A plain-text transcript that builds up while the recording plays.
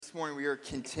This morning we are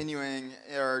continuing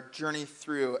our journey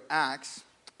through Acts.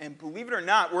 And believe it or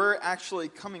not, we're actually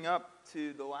coming up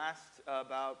to the last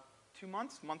about 2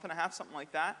 months, month and a half, something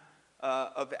like that,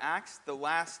 of Acts. The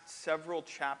last several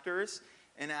chapters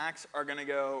in Acts are going to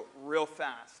go real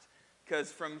fast.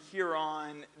 Because from here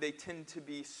on, they tend to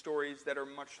be stories that are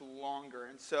much longer.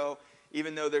 And so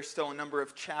even though there's still a number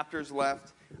of chapters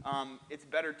left, it's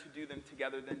better to do them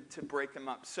together than to break them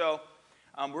up. So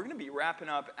we're going to be wrapping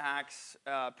up Acts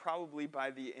probably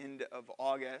by the end of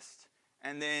August.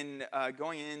 And then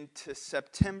going into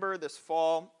September, this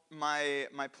fall, my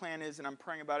plan is, and I'm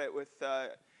praying about it with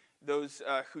those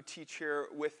who teach here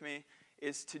with me,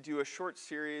 is to do a short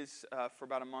series for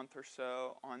about a month or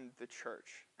so on the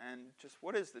church. And just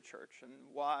what is the church and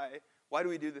why do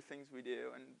we do the things we do?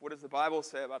 And what does the Bible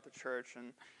say about the church?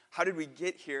 And how did we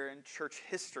get here in church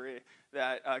history?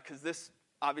 That because this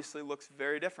obviously looks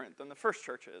very different than the first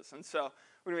churches. And so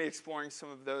we're going to be exploring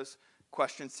some of those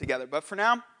questions together. But for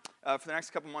now, for the next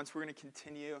couple months, we're going to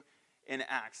continue in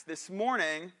Acts. This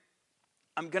morning,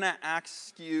 I'm going to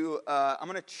ask you, I'm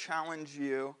going to challenge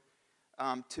you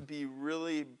to be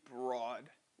really broad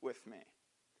with me.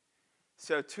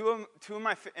 So two of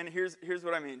my, and here's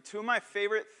what I mean. Two of my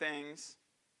favorite things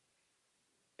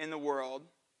in the world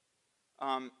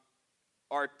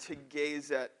are to gaze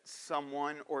at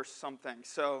someone or something.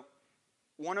 So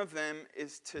one of them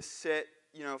is to sit,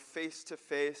 face to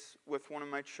face with one of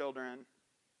my children,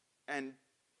 and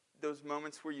those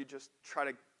moments where you just try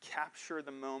to capture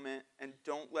the moment and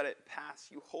don't let it pass.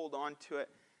 You hold on to it,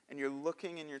 and you're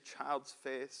looking in your child's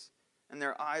face, and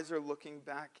their eyes are looking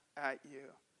back at you.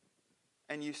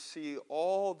 And you see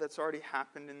all that's already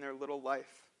happened in their little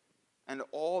life and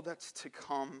all that's to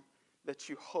come that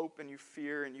you hope and you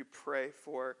fear and you pray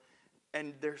for.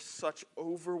 And there's such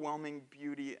overwhelming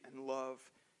beauty and love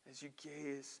as you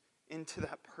gaze into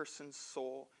that person's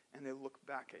soul and they look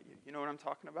back at you. You know what I'm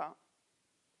talking about?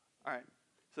 All right.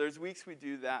 So there's weeks we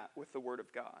do that with the Word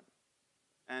of God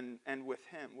and with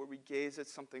Him, where we gaze at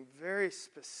something very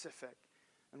specific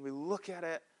and we look at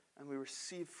it and we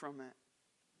receive from it.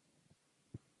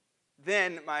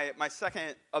 Then my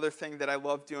second other thing that I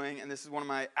love doing, and this is one of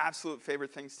my absolute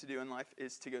favorite things to do in life,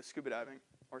 is to go scuba diving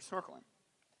or snorkeling.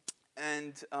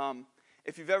 And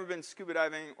if you've ever been scuba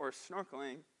diving or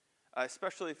snorkeling,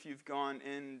 especially if you've gone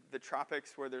in the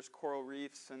tropics where there's coral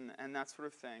reefs and that sort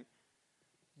of thing,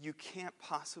 you can't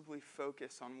possibly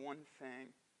focus on one thing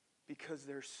because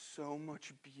there's so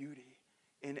much beauty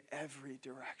in every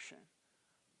direction.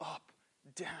 Up,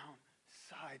 down,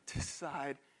 side to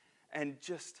side, and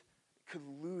just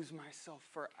could lose myself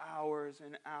for hours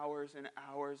and hours and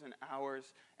hours and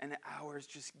hours and hours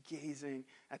just gazing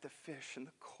at the fish and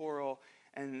the coral.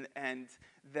 And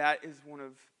that is one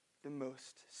of the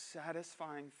most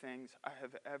satisfying things I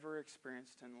have ever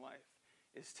experienced in life,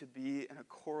 is to be in a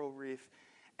coral reef.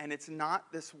 And it's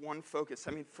not this one focus.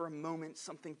 I mean, for a moment,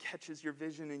 something catches your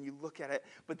vision and you look at it,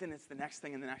 but then it's the next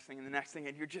thing and the next thing and the next thing,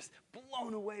 and you're just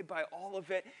blown away by all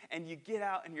of it, and you get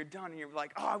out and you're done, and you're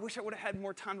like, oh, I wish I would have had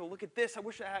more time to look at this. I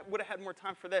wish I would have had more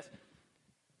time for this.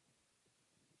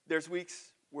 There's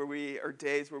weeks or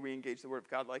days where we engage the Word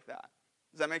of God like that.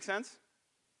 Does that make sense?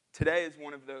 Today is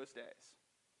one of those days.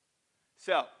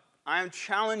 So, I am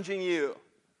challenging you,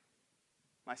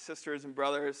 my sisters and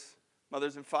brothers,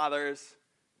 mothers and fathers,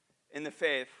 in the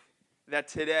faith, that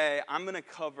today I'm going to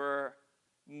cover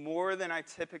more than I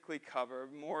typically cover,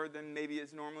 more than maybe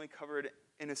is normally covered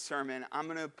in a sermon. I'm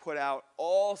going to put out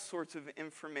all sorts of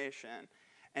information,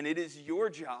 and it is your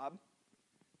job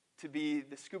to be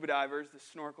the scuba divers, the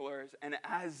snorkelers, and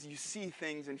as you see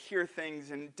things and hear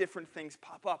things and different things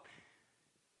pop up,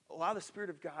 allow the Spirit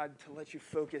of God to let you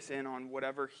focus in on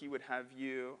whatever He would have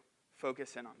you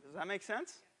focus in on. Does that make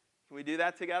sense? Can we do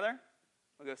that together?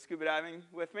 We'll go scuba diving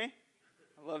with me.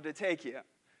 I'd love to take you.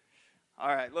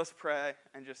 All right, let's pray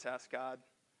and just ask God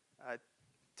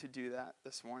to do that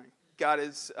this morning. God,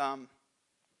 as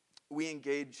we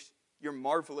engage your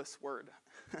marvelous word,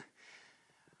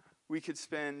 we could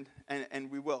spend,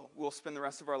 and we'll spend the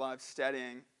rest of our lives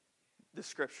studying the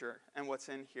scripture and what's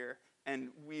in here, and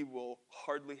we will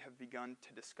hardly have begun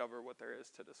to discover what there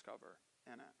is to discover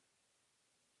in it.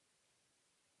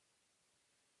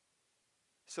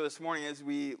 So this morning, as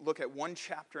we look at one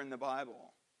chapter in the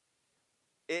Bible,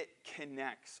 it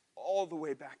connects all the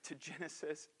way back to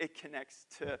Genesis. It connects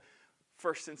to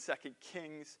 1st and 2nd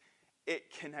Kings.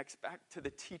 It connects back to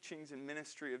the teachings and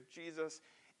ministry of Jesus.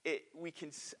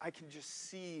 I can just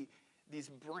see these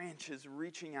branches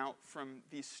reaching out from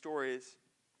these stories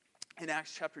in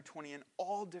Acts chapter 20 in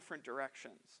all different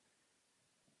directions.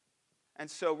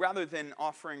 And so rather than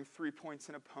offering 3 points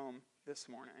in a poem this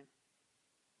morning,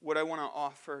 what I want to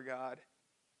offer, God,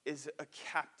 is a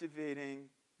captivating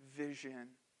vision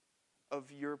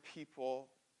of your people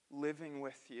living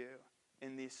with you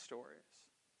in these stories.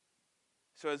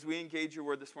 So as we engage your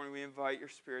word this morning, we invite your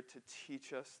Spirit to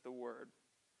teach us the word.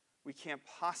 We can't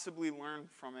possibly learn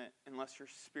from it unless your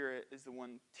Spirit is the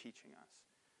one teaching us.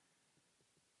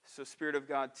 So Spirit of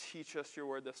God, teach us your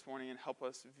word this morning and help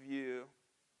us view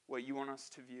what you want us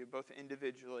to view, both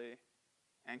individually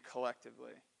and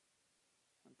collectively.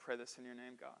 I pray this in your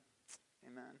name, God.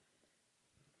 Amen.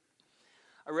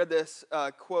 I read this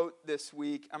quote this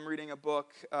week. I'm reading a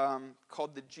book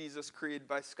called The Jesus Creed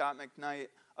by Scott McKnight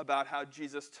about how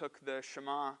Jesus took the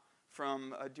Shema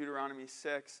from Deuteronomy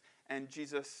 6 and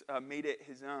Jesus made it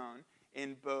his own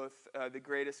in both the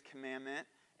greatest commandment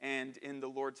and in the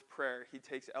Lord's Prayer. He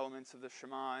takes elements of the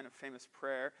Shema in a famous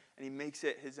prayer and he makes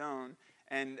it his own.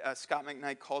 And Scott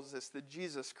McKnight calls this the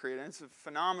Jesus Creed. And it's a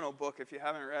phenomenal book. If you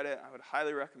haven't read it, I would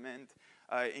highly recommend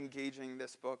engaging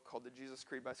this book called The Jesus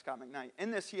Creed by Scott McKnight.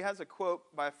 In this, he has a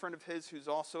quote by a friend of his who's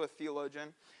also a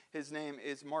theologian. His name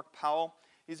is Mark Powell.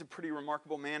 He's a pretty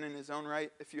remarkable man in his own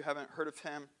right, if you haven't heard of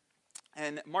him.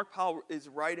 And Mark Powell is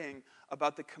writing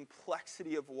about the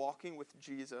complexity of walking with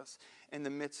Jesus in the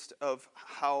midst of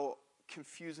how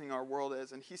confusing our world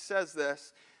is. And he says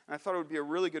this, and I thought it would be a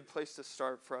really good place to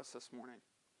start for us this morning.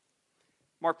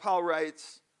 Mark Powell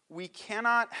writes, "We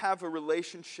cannot have a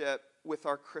relationship with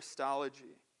our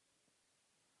Christology.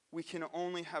 We can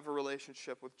only have a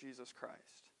relationship with Jesus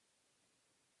Christ."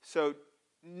 So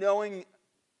knowing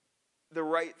the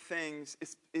right things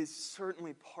is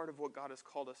certainly part of what God has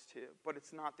called us to, but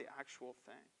it's not the actual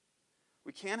thing.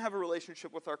 We can't have a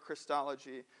relationship with our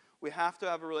Christology. We have to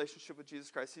have a relationship with Jesus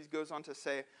Christ. He goes on to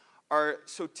say, our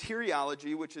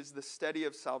soteriology, which is the study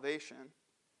of salvation,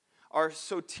 our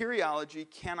soteriology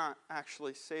cannot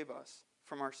actually save us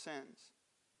from our sins,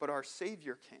 but our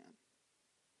Savior can.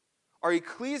 Our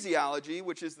ecclesiology,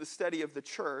 which is the study of the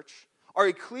church,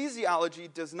 our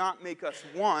ecclesiology does not make us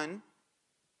one.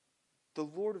 The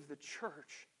Lord of the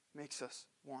church makes us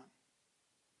one.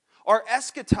 Our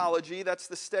eschatology, that's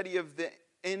the study of the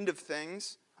end of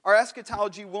things, our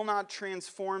eschatology will not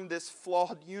transform this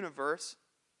flawed universe.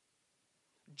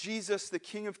 Jesus, the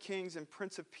King of Kings and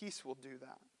Prince of Peace, will do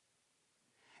that.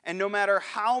 And no matter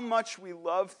how much we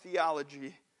love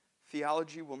theology,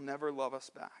 theology will never love us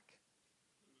back.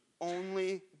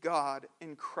 Only God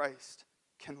in Christ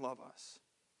can love us.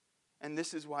 And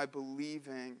this is why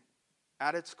believing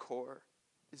at its core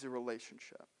is a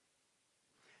relationship.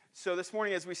 So this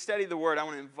morning as we study the Word, I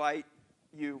want to invite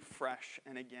you fresh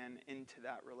and again into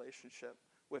that relationship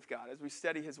with God. As we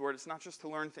study His Word, it's not just to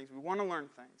learn things. We want to learn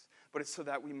things, but it's so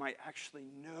that we might actually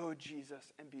know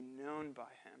Jesus and be known by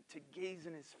Him, to gaze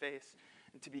in His face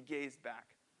and to be gazed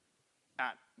back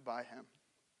at by Him.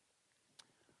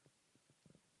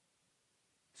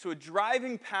 So a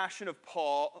driving passion of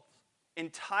Paul's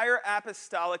entire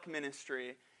apostolic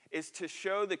ministry is to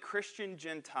show the Christian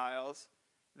Gentiles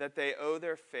that they owe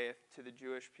their faith to the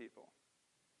Jewish people.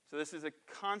 So this is a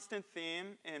constant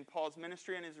theme in Paul's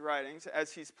ministry and his writings.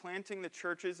 As he's planting the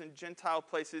churches in Gentile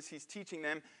places, he's teaching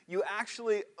them, you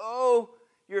actually owe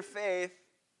your faith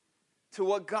to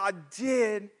what God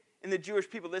did in the Jewish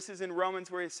people. This is in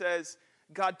Romans where he says,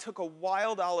 God took a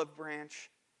wild olive branch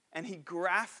and he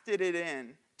grafted it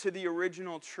in to the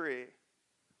original tree,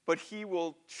 but he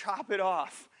will chop it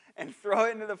off and throw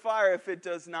it into the fire if it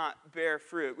does not bear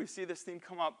fruit. We see this theme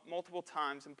come up multiple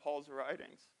times in Paul's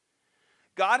writings.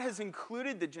 God has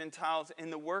included the Gentiles in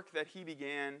the work that he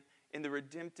began in the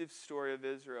redemptive story of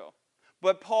Israel.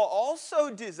 But Paul also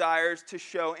desires to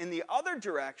show in the other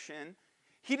direction,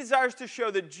 he desires to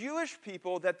show the Jewish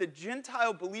people that the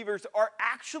Gentile believers are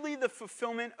actually the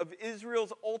fulfillment of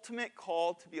Israel's ultimate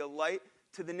call to be a light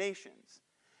to the nations.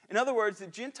 In other words, the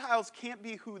Gentiles can't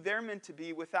be who they're meant to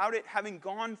be without it having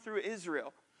gone through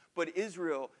Israel. But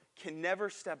Israel can never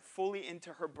step fully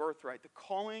into her birthright, the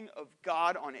calling of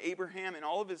God on Abraham and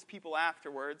all of his people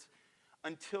afterwards,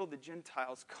 until the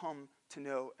Gentiles come to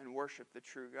know and worship the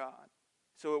true God.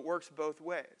 So it works both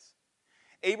ways.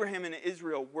 Abraham and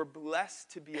Israel were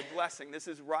blessed to be a blessing. This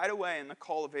is right away in the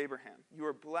call of Abraham. You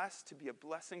are blessed to be a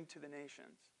blessing to the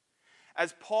nations.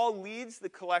 As Paul leads the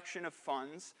collection of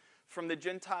funds from the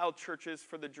Gentile churches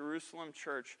for the Jerusalem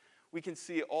church, we can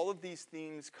see all of these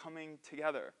themes coming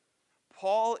together.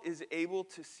 Paul is able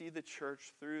to see the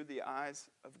church through the eyes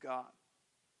of God.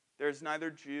 There is neither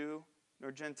Jew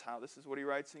nor Gentile. This is what he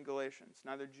writes in Galatians.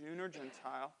 Neither Jew nor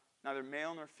Gentile, neither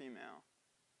male nor female.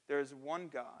 There is one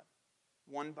God,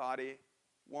 one body,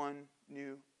 one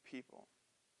new people.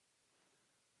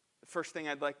 The first thing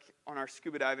I'd like on our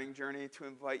scuba diving journey to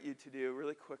invite you to do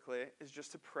really quickly is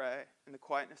just to pray in the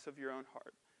quietness of your own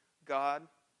heart. God,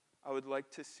 I would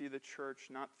like to see the church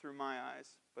not through my eyes,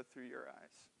 but through your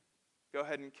eyes. Go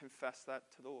ahead and confess that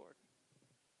to the Lord.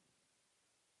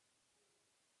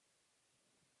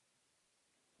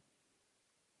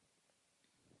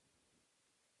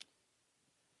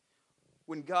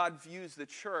 When God views the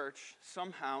church,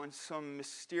 somehow, in some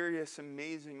mysterious,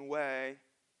 amazing way,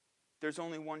 there's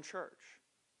only one church.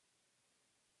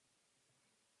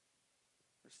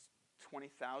 There's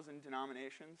 20,000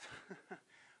 denominations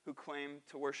who claim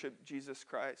to worship Jesus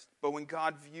Christ. But when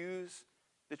God views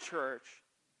the church,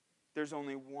 there's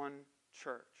only one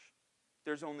church.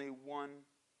 There's only one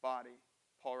body,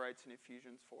 Paul writes in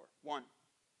Ephesians 4. One.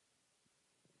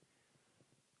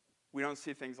 We don't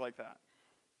see things like that.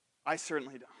 I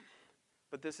certainly don't.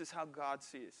 But this is how God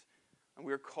sees. And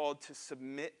we are called to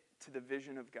submit to the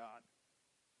vision of God.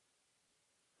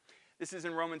 This is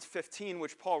in Romans 15,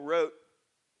 which Paul wrote.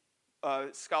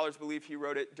 Scholars believe he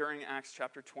wrote it during Acts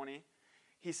chapter 20.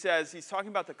 He says, he's talking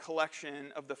about the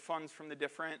collection of the funds from the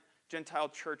different Gentile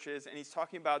churches, and he's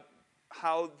talking about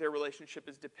how their relationship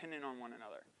is dependent on one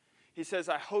another. He says,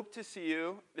 I hope to see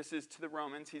you, this is to the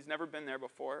Romans, he's never been there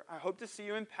before, I hope to see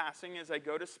you in passing as I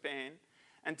go to Spain,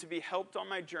 and to be helped on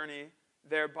my journey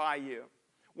there by you.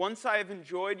 Once I have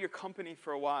enjoyed your company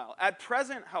for a while. At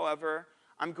present, however,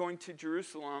 I'm going to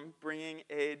Jerusalem, bringing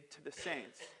aid to the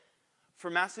saints. For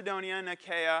Macedonia and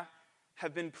Achaia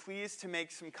have been pleased to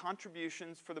make some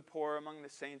contributions for the poor among the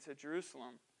saints at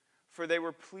Jerusalem. For they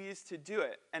were pleased to do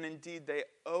it, and indeed they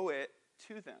owe it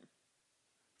to them.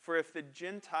 For if the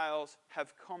Gentiles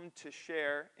have come to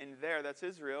share in their, that's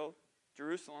Israel,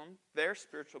 Jerusalem, their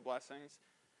spiritual blessings,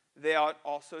 they ought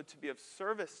also to be of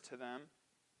service to them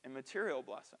in material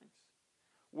blessings.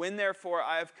 When therefore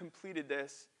I have completed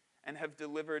this and have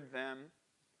delivered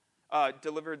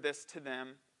this to them,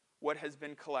 what has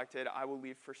been collected, I will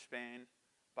leave for Spain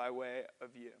by way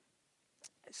of you.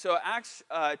 So Acts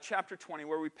chapter 20,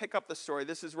 where we pick up the story,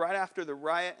 this is right after the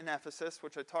riot in Ephesus,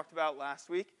 which I talked about last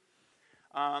week.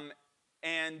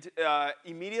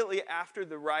 Immediately after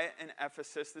the riot in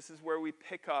Ephesus, this is where we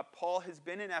pick up. Paul has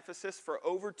been in Ephesus for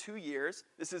over 2 years.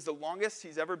 This is the longest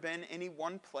he's ever been any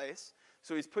one place.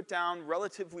 So he's put down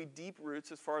relatively deep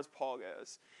roots as far as Paul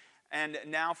goes. And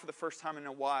now, for the first time in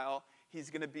a while, he's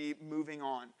going to be moving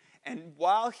on. And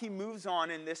while he moves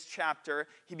on in this chapter,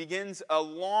 he begins a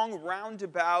long,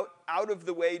 roundabout,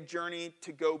 out-of-the-way journey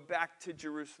to go back to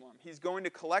Jerusalem. He's going to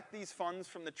collect these funds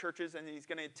from the churches, and he's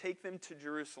going to take them to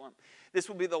Jerusalem. This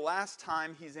will be the last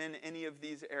time he's in any of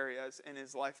these areas in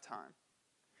his lifetime.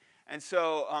 And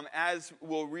so, as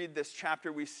we'll read this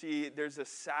chapter, we see there's a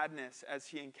sadness as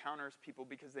he encounters people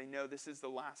because they know this is the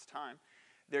last time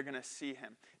they're going to see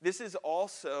him. This is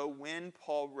also when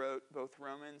Paul wrote both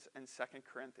Romans and 2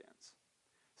 Corinthians.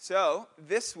 So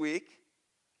this week,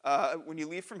 when you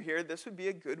leave from here, this would be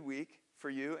a good week for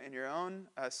you in your own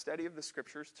study of the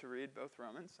scriptures to read both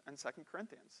Romans and 2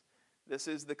 Corinthians. This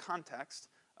is the context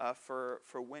for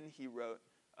when he wrote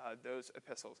those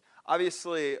epistles.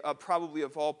 Obviously, probably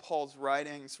of all Paul's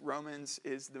writings, Romans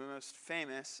is the most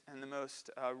famous and the most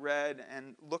read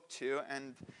and looked to,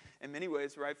 and in many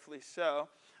ways, rightfully so.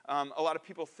 A lot of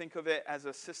people think of it as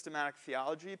a systematic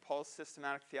theology, Paul's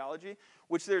systematic theology,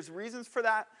 which there's reasons for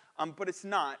that, but it's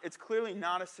not. It's clearly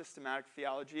not a systematic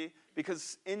theology,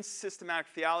 because in systematic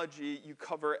theology, you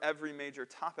cover every major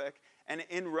topic, and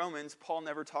in Romans, Paul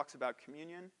never talks about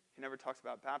communion, he never talks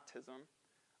about baptism.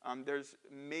 There's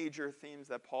major themes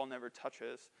that Paul never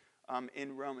touches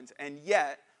in Romans, and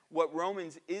yet, what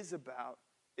Romans is about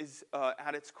is,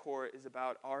 at its core, is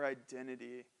about our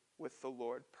identity with the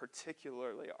Lord,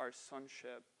 particularly our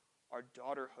sonship, our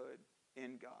daughterhood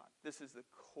in God. This is the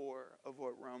core of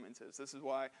what Romans is. This is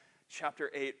why chapter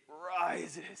 8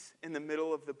 rises in the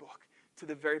middle of the book to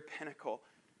the very pinnacle.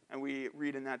 And we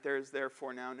read in that, there is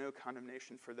therefore now no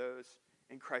condemnation for those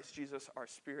in Christ Jesus. Our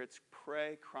spirits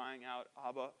pray, crying out,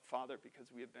 Abba, Father, because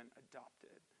we have been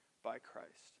adopted by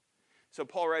Christ. So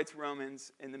Paul writes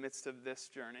Romans in the midst of this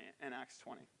journey in Acts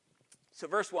 20. So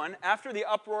verse 1, after the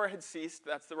uproar had ceased,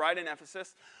 that's the riot in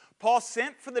Ephesus, Paul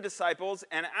sent for the disciples,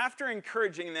 and after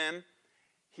encouraging them,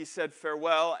 he said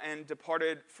farewell and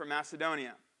departed for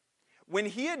Macedonia. When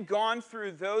he had gone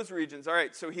through those regions, all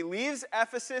right, so he leaves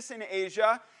Ephesus in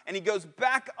Asia, and he goes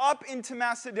back up into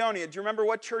Macedonia. Do you remember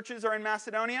what churches are in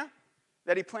Macedonia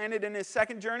that he planted in his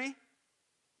second journey?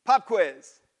 Pop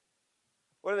quiz.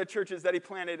 What are the churches that he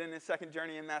planted in his second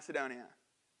journey in Macedonia?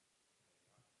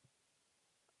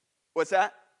 What's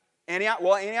that? Antioch?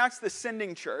 Well, Antioch's the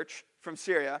sending church from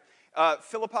Syria.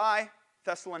 Philippi,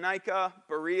 Thessalonica,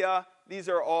 Berea, these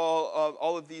are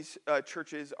all of these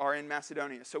churches are in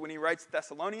Macedonia. So when he writes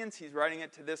Thessalonians, he's writing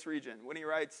it to this region. When he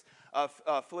writes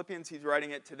Philippians, he's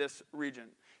writing it to this region.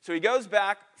 So he goes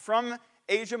back from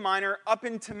Asia Minor up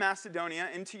into Macedonia,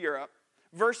 into Europe.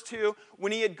 Verse 2,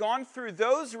 when he had gone through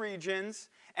those regions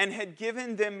and had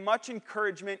given them much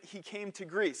encouragement, he came to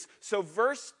Greece. So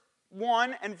verse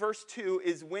 1 and verse 2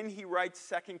 is when he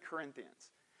writes 2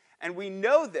 Corinthians. And we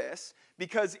know this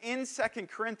because in 2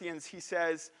 Corinthians he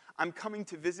says, I'm coming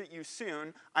to visit you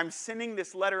soon. I'm sending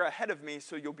this letter ahead of me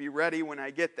so you'll be ready when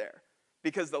I get there.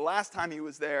 Because the last time he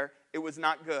was there, it was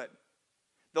not good.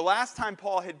 The last time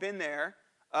Paul had been there,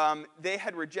 they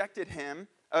had rejected him.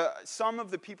 Some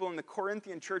of the people in the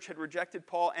Corinthian church had rejected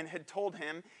Paul and had told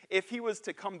him if he was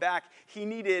to come back, he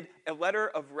needed a letter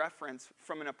of reference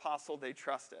from an apostle they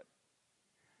trusted.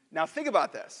 Now think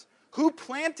about this. Who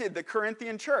planted the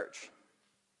Corinthian church?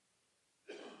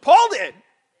 Paul did.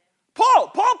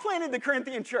 Paul planted the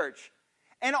Corinthian church.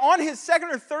 And on his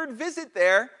second or third visit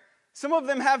there, some of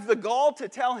them have the gall to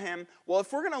tell him, well,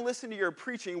 if we're going to listen to your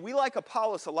preaching, we like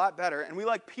Apollos a lot better, and we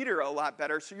like Peter a lot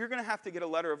better, so you're going to have to get a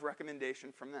letter of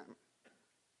recommendation from them.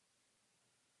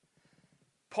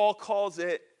 Paul calls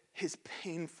it his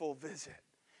painful visit.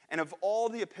 And of all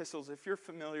the epistles, if you're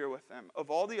familiar with them, of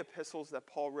all the epistles that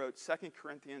Paul wrote, 2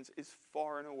 Corinthians is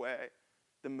far and away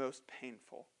the most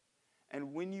painful.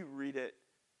 And when you read it,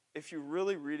 if you're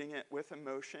really reading it with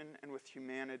emotion and with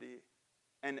humanity,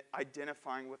 and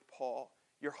identifying with Paul,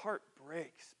 your heart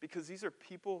breaks because these are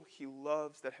people he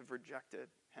loves that have rejected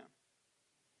him.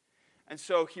 And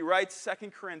so he writes 2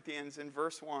 Corinthians in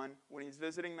verse 1 when he's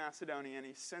visiting Macedonia, and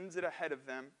he sends it ahead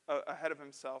of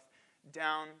himself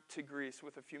down to Greece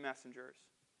with a few messengers.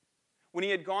 When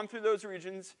he had gone through those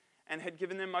regions and had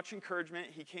given them much encouragement,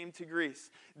 he came to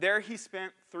Greece. There he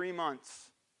spent 3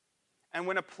 months. And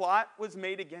when a plot was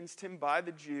made against him by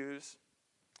the Jews,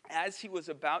 as he was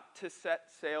about to set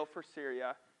sail for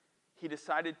Syria, he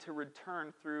decided to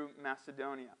return through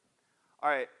Macedonia. All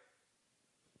right.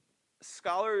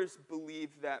 Scholars believe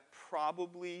that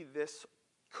probably this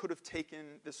could have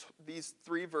taken, these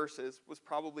 3 verses was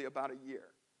probably about a year.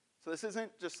 So this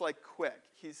isn't just like quick.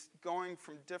 He's going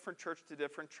from different church to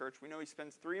different church. We know he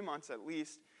spends 3 months at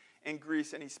least in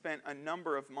Greece, and he spent a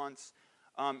number of months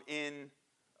in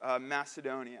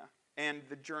Macedonia. And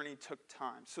the journey took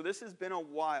time. So this has been a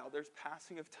while. There's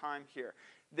passing of time here.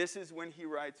 This is when he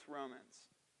writes Romans,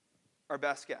 our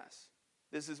best guess.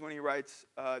 This is when he writes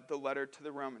the letter to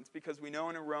the Romans. Because we know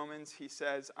in Romans he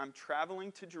says, I'm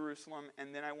traveling to Jerusalem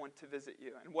and then I want to visit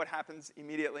you. And what happens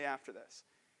immediately after this?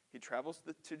 He travels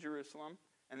to Jerusalem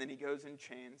and then he goes in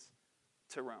chains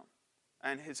to Rome.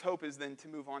 And his hope is then to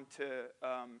move on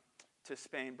to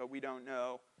Spain, but we don't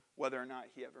know whether or not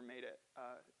he ever made it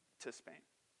to Spain.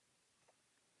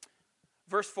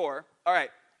 Verse 4, all right,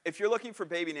 if you're looking for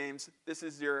baby names,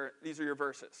 these are your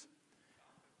verses.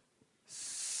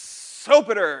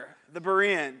 Sopater, the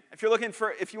Berean. If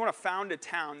you want to found a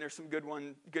town, there's some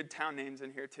good town names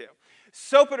in here too.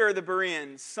 Sopater, the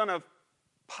Berean, son of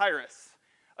Pyrrhus,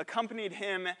 accompanied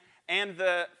him and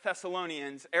the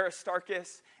Thessalonians,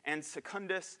 Aristarchus and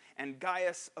Secundus and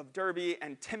Gaius of Derbe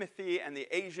and Timothy and the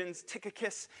Asians,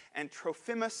 Tychicus and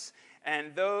Trophimus.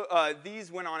 And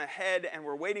these went on ahead and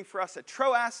were waiting for us at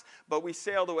Troas, but we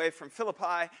sailed away from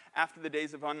Philippi after the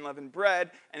days of unleavened bread,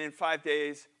 and in 5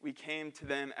 days we came to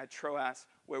them at Troas,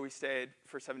 where we stayed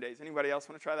for 7 days. Anybody else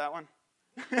want to try that one?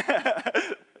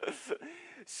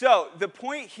 So the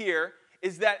point here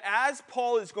is that as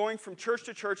Paul is going from church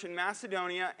to church in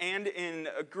Macedonia and in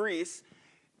Greece,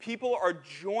 people are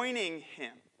joining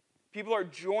him. People are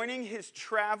joining his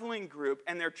traveling group,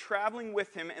 and they're traveling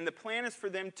with him, and the plan is for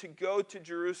them to go to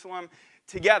Jerusalem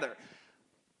together.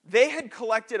 They had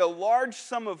collected a large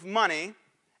sum of money,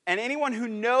 and anyone who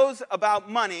knows about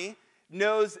money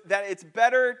knows that it's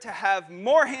better to have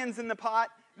more hands in the pot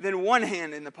than one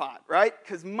hand in the pot, right?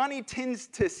 Because money tends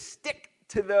to stick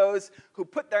to those who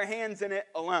put their hands in it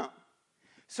alone.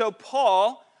 So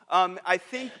Paul, I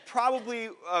think probably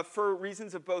for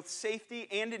reasons of both safety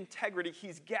and integrity,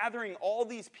 he's gathering all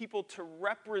these people to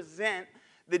represent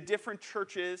the different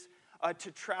churches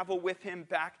to travel with him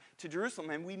back to Jerusalem.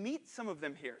 And we meet some of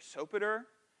them here. Sopater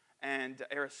and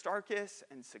Aristarchus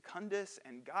and Secundus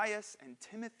and Gaius and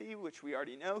Timothy, which we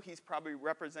already know. He's probably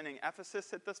representing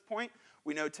Ephesus at this point.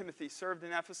 We know Timothy served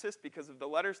in Ephesus because of the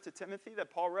letters to Timothy that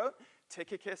Paul wrote.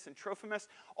 Tychicus and Trophimus.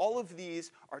 All of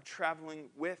these are traveling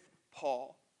with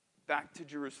Paul back to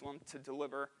Jerusalem to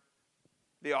deliver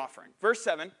the offering. Verse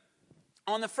 7,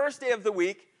 on the first day of the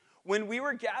week, when we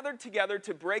were gathered together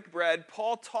to break bread,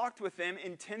 Paul talked with them,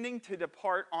 intending to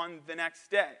depart on the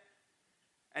next day.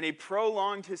 And he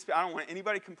prolonged his speech. I don't want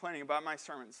anybody complaining about my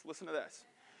sermons. Listen to this.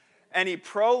 And he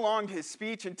prolonged his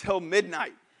speech until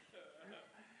midnight.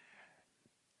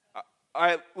 All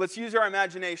right, let's use our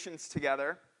imaginations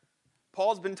together.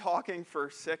 Paul's been talking for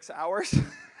 6 hours,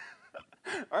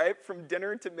 all right, from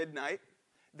dinner to midnight.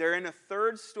 They're in a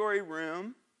third-story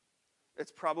room.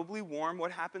 It's probably warm.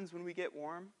 What happens when we get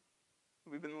warm?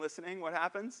 We've been listening. What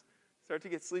happens? Start to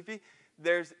get sleepy.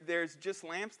 There's just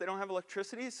lamps. They don't have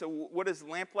electricity. So what does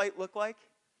lamplight look like?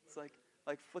 It's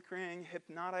like flickering,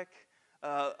 hypnotic,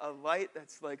 a light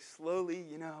that's like slowly,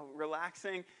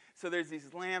 relaxing. So there's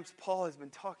these lamps. Paul has been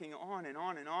talking on and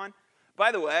on and on.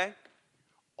 By the way,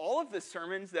 all of the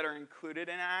sermons that are included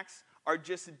in Acts are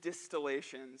just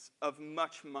distillations of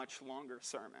much, much longer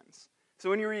sermons. So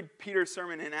when you read Peter's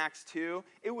sermon in Acts 2,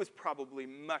 it was probably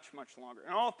much, much longer.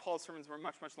 And all of Paul's sermons were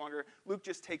much, much longer. Luke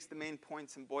just takes the main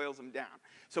points and boils them down.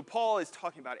 So Paul is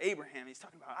talking about Abraham. He's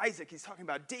talking about Isaac. He's talking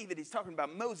about David. He's talking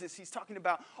about Moses. He's talking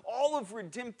about all of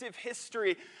redemptive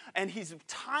history. And he's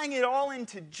tying it all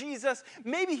into Jesus.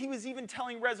 Maybe he was even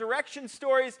telling resurrection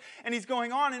stories. And he's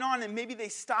going on. And maybe they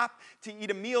stop to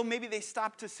eat a meal. Maybe they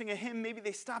stop to sing a hymn. Maybe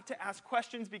they stop to ask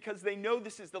questions because they know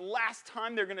this is the last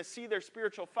time they're going to see their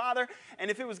spiritual father. And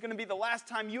if it was going to be the last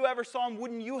time you ever saw him,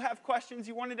 wouldn't you have questions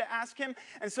you wanted to ask him?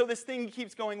 And so this thing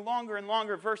keeps going longer and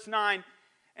longer. Verse 9,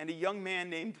 and a young man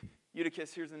named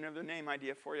Eutychus, here's another name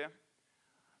idea for you.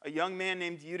 A young man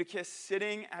named Eutychus,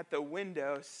 sitting at the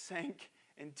window, sank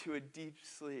into a deep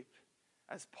sleep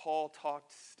as Paul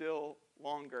talked still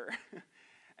longer.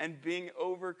 And being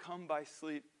overcome by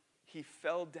sleep, he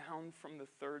fell down from the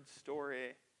third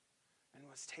story and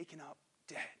was taken up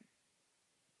dead.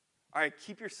 All right,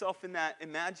 keep yourself in that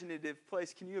imaginative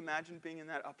place. Can you imagine being in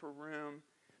that upper room?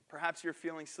 Perhaps you're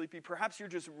feeling sleepy. Perhaps you're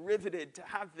just riveted to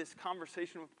have this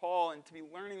conversation with Paul and to be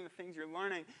learning the things you're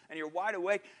learning, and you're wide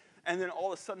awake. And then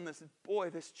all of a sudden, this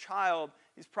boy, this child,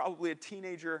 he's probably a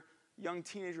teenager, young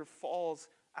teenager, falls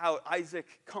out. Isaac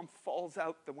falls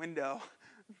out the window,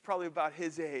 probably about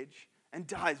his age, and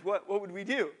dies. What would we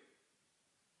do?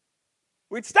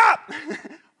 We'd stop,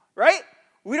 right?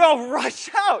 We'd all rush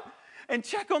out and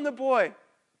check on the boy.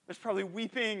 There's probably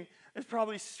weeping. There's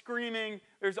probably screaming.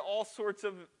 There's all sorts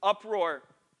of uproar.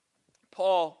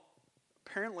 Paul,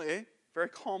 apparently, very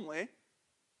calmly,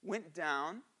 went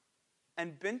down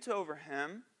and bent over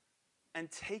him, and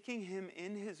taking him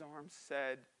in his arms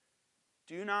said,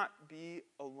 "Do not be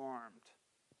alarmed,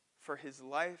 for his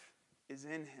life is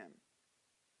in him."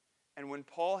 And when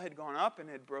Paul had gone up and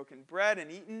had broken bread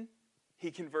and eaten,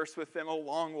 he conversed with them a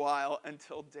long while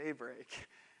until daybreak.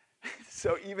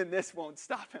 So even this won't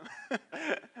stop him.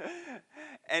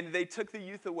 And they took the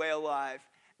youth away alive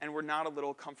and were not a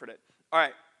little comforted. All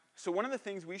right, so one of the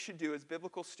things we should do as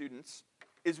biblical students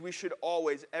is we should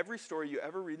always, every story you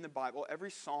ever read in the Bible,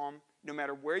 every psalm, no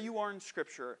matter where you are in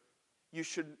Scripture, you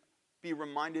should be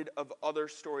reminded of other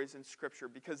stories in Scripture,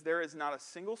 because there is not a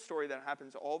single story that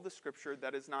happens all of the Scripture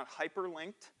that is not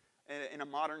hyperlinked in a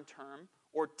modern term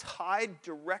or tied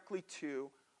directly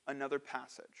to another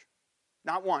passage.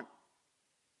 Not one.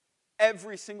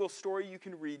 Every single story you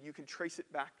can read, you can trace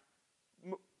it back.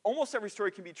 Almost every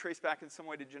story can be traced back in some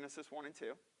way to Genesis 1 and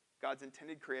 2, God's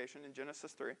intended creation in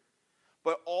Genesis 3.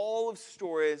 But all of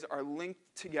stories are linked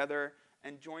together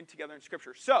and joined together in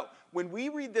Scripture. So, when we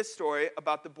read this story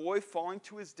about the boy falling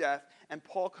to his death and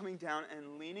Paul coming down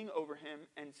and leaning over him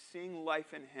and seeing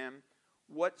life in him,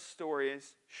 what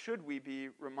stories should we be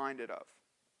reminded of?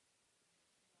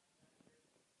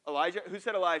 Elijah? Who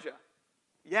said Elijah?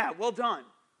 Yeah, well done.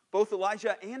 Both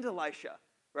Elijah and Elisha,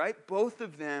 right? Both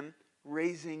of them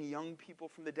raising young people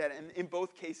from the dead, and in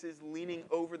both cases, leaning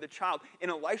over the child. In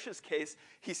Elisha's case,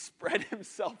 he spread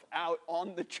himself out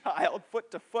on the child,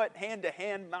 foot to foot, hand to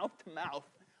hand, mouth to mouth,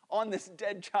 on this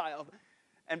dead child,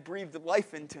 and breathed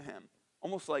life into him.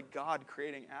 Almost like God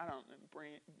creating Adam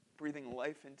and breathing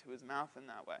life into his mouth in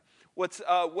that way.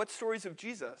 What stories of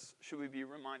Jesus should we be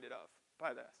reminded of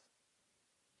by this?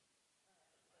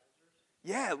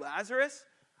 Yeah, Lazarus.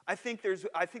 I think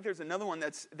there's another one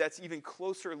that's even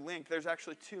closer linked. There's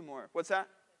actually two more. What's that?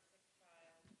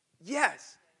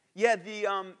 Yes. Yeah,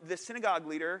 the synagogue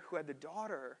leader who had the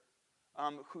daughter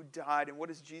who died. And what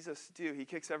does Jesus do? He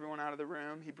kicks everyone out of the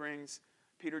room. He brings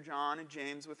Peter, John, and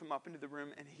James with him up into the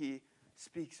room, and he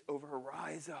speaks over her,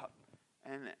 "Rise up."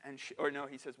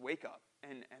 He says, "Wake up."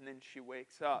 And then she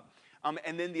wakes up.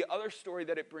 And then the other story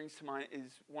that it brings to mind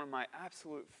is one of my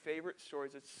absolute favorite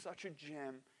stories. It's such a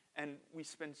gem, and we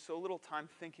spend so little time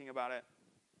thinking about it.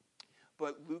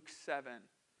 But Luke 7,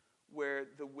 where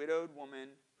the widowed woman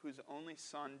whose only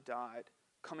son died,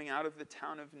 coming out of the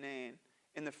town of Nain,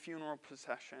 in the funeral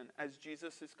procession, as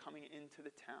Jesus is coming into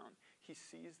the town, he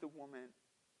sees the woman,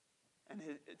 and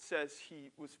it says he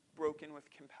was broken with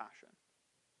compassion.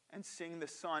 And seeing the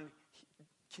son,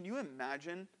 can you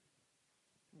imagine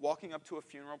walking up to a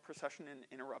funeral procession and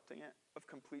interrupting it of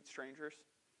complete strangers?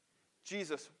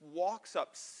 Jesus walks up,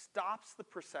 stops the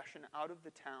procession out of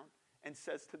the town, and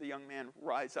says to the young man,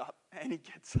 rise up. And he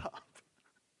gets up.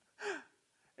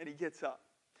 And he gets up.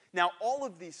 Now, all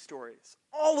of these stories,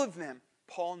 all of them,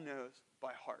 Paul knows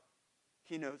by heart.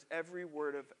 He knows every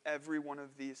word of every one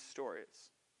of these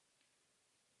stories.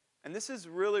 And this is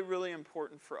really, really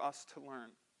important for us to learn.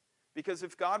 Because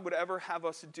if God would ever have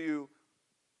us do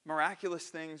miraculous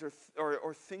things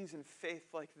or things in faith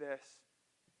like this,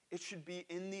 it should be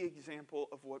in the example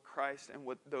of what Christ and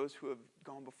what those who have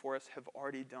gone before us have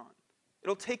already done.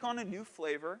 It'll take on a new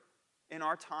flavor in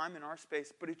our time, in our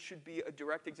space, but it should be a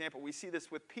direct example. We see this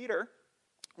with Peter.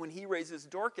 When he raises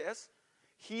Dorcas,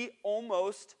 he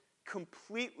almost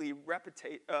completely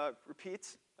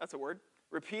repeats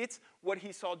what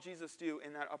he saw Jesus do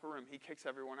in that upper room. He kicks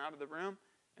everyone out of the room,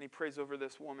 and he prays over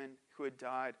this woman who had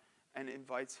died and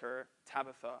invites her,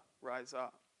 Tabitha, rise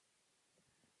up.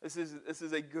 This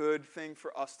is a good thing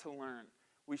for us to learn.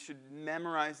 We should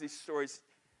memorize these stories.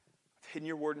 I've hidden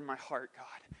your word in my heart,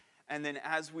 God. And then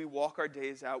as we walk our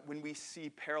days out, when we see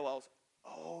parallels,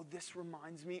 oh, this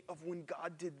reminds me of when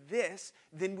God did this,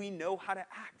 then we know how to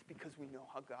act because we know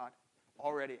how God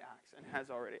already acts and has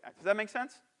already acted. Does that make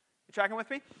sense? You tracking with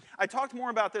me? I talked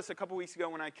more about this a couple weeks ago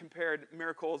when I compared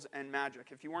miracles and magic.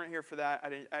 If you weren't here for that,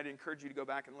 I'd encourage you to go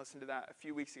back and listen to that a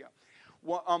few weeks ago.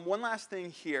 One last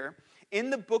thing here. In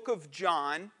the book of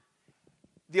John,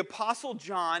 the Apostle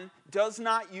John does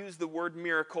not use the word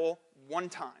miracle one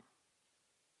time.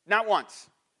 Not once.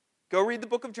 Go read the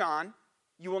book of John.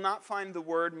 You will not find the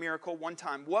word miracle one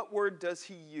time. What word does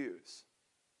he use?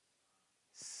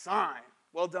 Sign.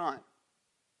 Well done.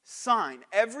 Sign.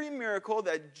 Every miracle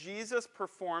that Jesus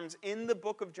performs in the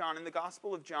book of John, in the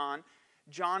Gospel of John,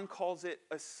 John calls it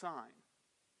a sign.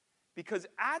 Because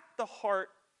at the heart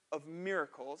of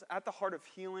miracles, at the heart of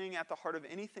healing, at the heart of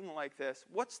anything like this,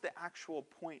 what's the actual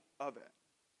point of it?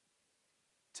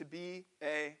 To be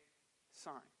a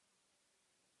sign.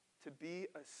 To be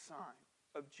a sign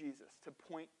of Jesus, to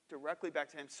point directly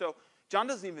back to him. So John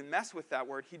doesn't even mess with that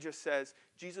word. He just says,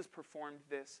 Jesus performed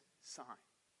this sign.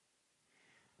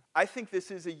 I think this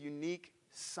is a unique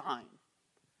sign.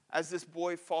 As this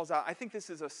boy falls out, I think this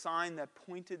is a sign that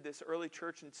pointed this early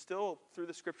church and still, through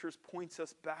the scriptures, points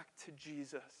us back to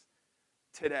Jesus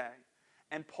today.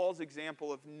 And Paul's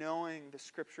example of knowing the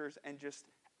scriptures and just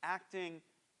acting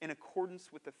in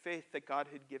accordance with the faith that God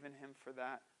had given him for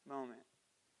that moment.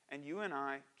 And you and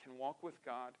I can walk with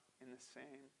God in the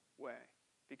same way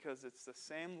because it's the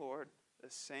same Lord, the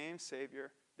same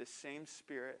Savior, the same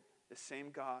Spirit, the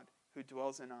same God who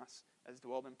dwells in us as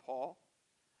dwelled in Paul,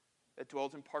 that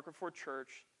dwells in Parker Ford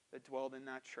Church, that dwelled in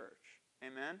that church.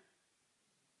 Amen?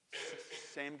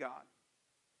 Same God.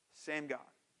 Same God.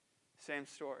 Same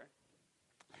story.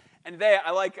 And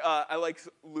I like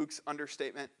Luke's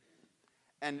understatement.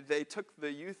 And they took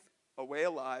the youth away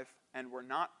alive and were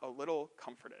not a little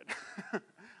comforted.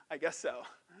 I guess so.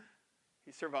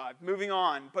 He survived. Moving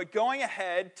on. But going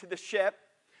ahead to the ship,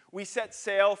 we set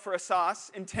sail for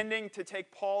Assos, intending to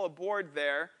take Paul aboard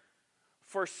there.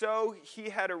 For so he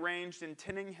had arranged,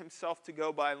 intending himself to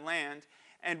go by land.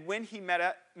 And when he met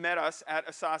us at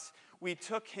Assos, we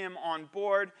took him on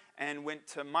board and went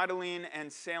to Mytilene,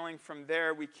 and sailing from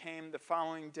there, we came the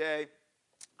following day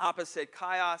opposite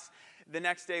Chios. The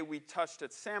next day we touched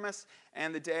at Samos,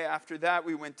 and the day after that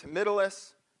we went to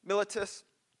Miletus.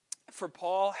 For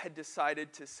Paul had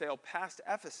decided to sail past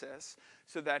Ephesus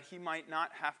so that he might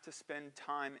not have to spend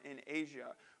time in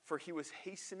Asia, for he was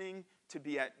hastening to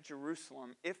be at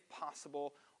Jerusalem, if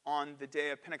possible, on the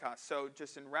day of Pentecost. So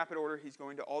just in rapid order, he's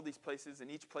going to all these places. In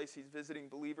each place he's visiting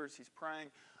believers, he's praying,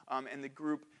 and the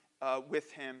group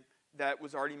with him that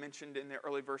was already mentioned in the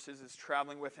early verses is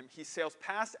traveling with him. He sails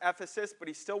past Ephesus, but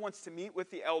he still wants to meet with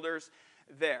the elders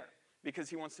there because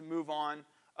he wants to move on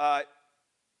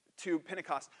to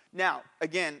Pentecost. Now,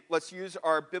 again, let's use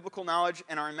our biblical knowledge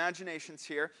and our imaginations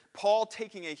here. Paul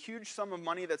taking a huge sum of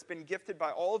money that's been gifted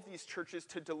by all of these churches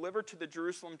to deliver to the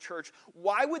Jerusalem church.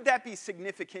 Why would that be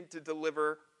significant to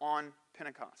deliver on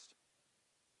Pentecost?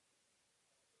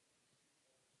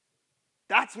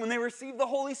 That's when they received the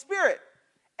Holy Spirit.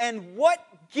 And what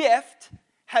gift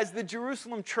has the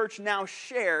Jerusalem church now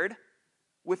shared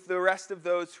with the rest of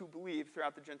those who believe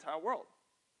throughout the Gentile world?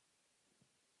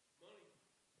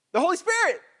 The Holy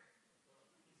Spirit.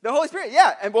 The Holy Spirit,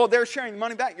 yeah. And well, they're sharing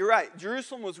money back. You're right.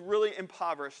 Jerusalem was really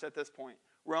impoverished at this point.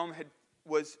 Rome had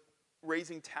was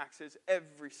raising taxes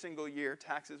every single year.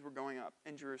 Taxes were going up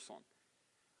in Jerusalem.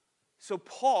 So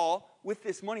Paul, with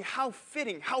this money, how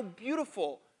fitting, how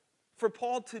beautiful for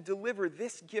Paul to deliver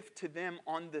this gift to them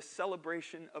on the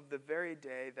celebration of the very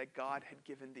day that God had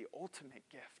given the ultimate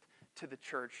gift to the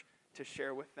church to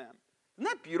share with them. Isn't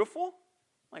that beautiful?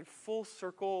 Like full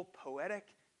circle,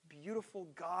 poetic, beautiful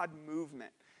God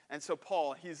movement. And so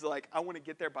Paul, he's like, I want to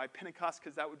get there by Pentecost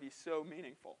because that would be so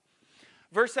meaningful.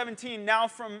 Verse 17, now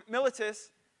from Miletus,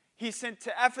 he sent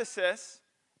to Ephesus,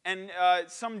 and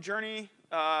some journey,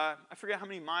 I forget how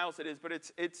many miles it is, but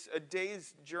it's a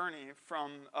day's journey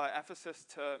from Ephesus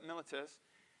to Miletus.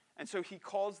 And so he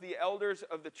calls the elders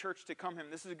of the church to come him.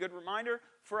 This is a good reminder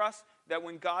for us that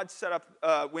when God set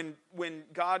up, when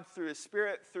God through his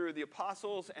Spirit, through the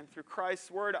apostles, and through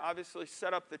Christ's word, obviously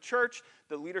set up the church,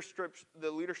 the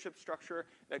leadership structure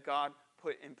that God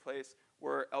put in place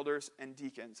were elders and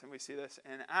deacons. And we see this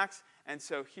in Acts. And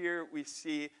so here we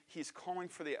see he's calling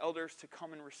for the elders to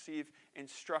come and receive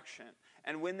instruction.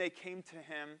 And when they came to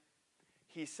him,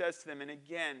 he says to them, and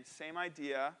again, same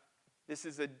idea. This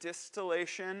is a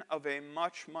distillation of a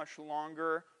much, much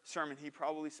longer sermon. He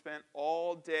probably spent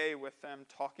all day with them,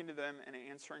 talking to them and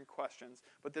answering questions.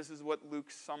 But this is what Luke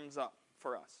sums up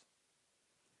for us.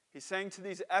 He's saying to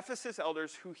these Ephesus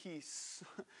elders who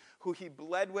he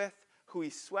bled with, who he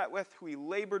sweat with, who he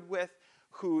labored with,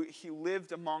 who he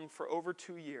lived among for over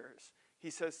 2 years, he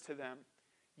says to them,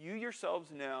 you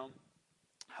yourselves know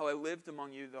how I lived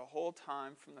among you the whole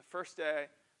time from the first day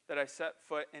that I set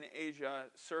foot in Asia,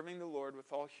 serving the Lord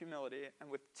with all humility and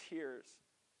with tears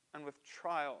and with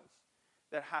trials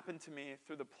that happened to me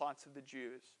through the plots of the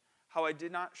Jews, how I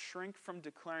did not shrink from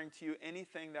declaring to you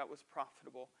anything that was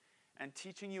profitable, and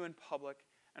teaching you in public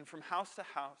and from house to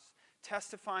house,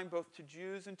 testifying both to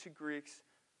Jews and to Greeks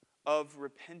of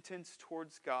repentance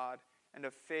towards God and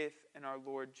of faith in our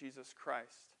Lord Jesus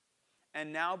Christ.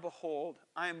 And now, behold,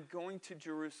 I am going to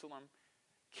Jerusalem,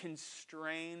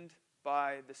 constrained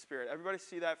by the Spirit. Everybody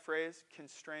see that phrase,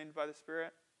 constrained by the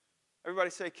Spirit? Everybody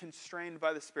say, constrained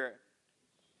by the Spirit.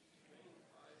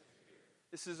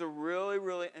 This is a really,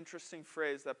 really interesting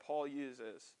phrase that Paul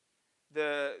uses.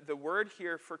 The word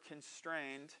here for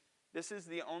constrained, this is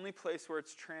the only place where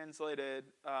it's translated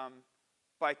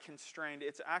by constrained.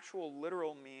 Its actual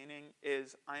literal meaning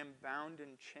is, I am bound in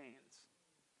chains.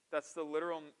 That's the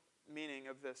literal meaning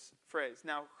of this phrase.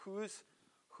 Now, who's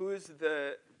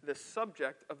the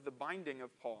subject of the binding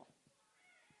of Paul?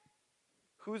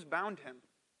 Who's bound him?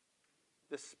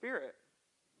 The Spirit.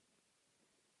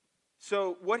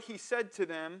 So what he said to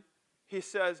them, he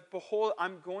says, behold,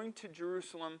 I'm going to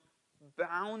Jerusalem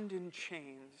bound in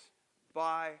chains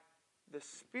by the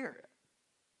Spirit.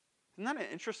 Isn't that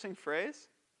an interesting phrase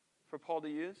for Paul to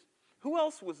use? Who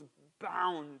else was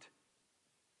bound,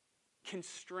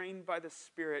 constrained by the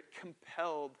Spirit,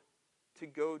 compelled to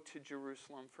go to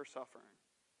Jerusalem for suffering?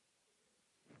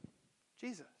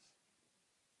 Jesus.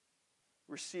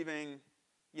 Receiving,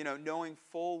 knowing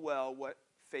full well what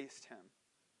faced him.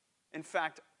 In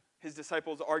fact, his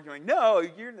disciples arguing, no,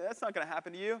 that's not going to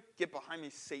happen to you. Get behind me,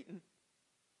 Satan.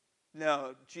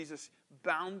 No, Jesus,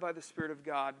 bound by the Spirit of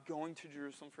God, going to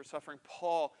Jerusalem for suffering.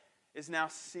 Paul is now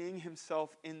seeing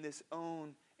himself in his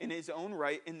own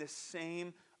right, in this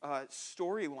same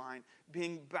storyline,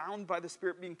 being bound by the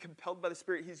Spirit, being compelled by the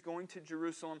Spirit. He's going to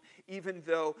Jerusalem, even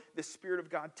though the Spirit of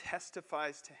God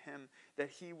testifies to him that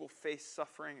he will face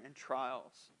suffering and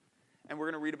trials. And we're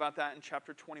going to read about that in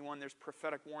chapter 21. There's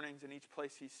prophetic warnings in each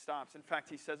place he stops. In fact,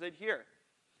 he says it here.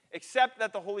 Except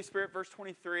that the Holy Spirit, verse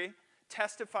 23,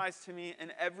 testifies to me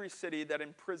in every city that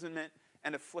imprisonment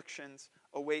and afflictions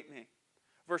await me.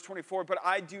 Verse 24, but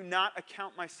I do not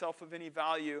account myself of any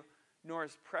value, nor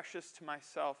as precious to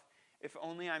myself, if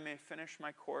only I may finish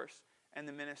my course and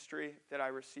the ministry that I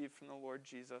received from the Lord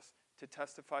Jesus to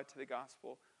testify to the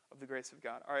gospel of the grace of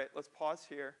God. All right, let's pause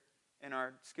here in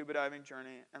our scuba diving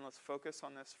journey, and let's focus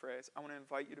on this phrase. I want to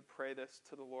invite you to pray this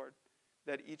to the Lord,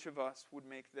 that each of us would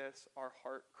make this our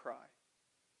heart cry.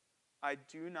 I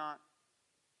do not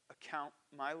account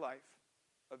my life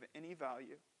of any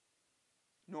value,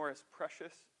 nor as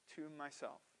precious to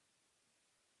myself,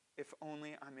 if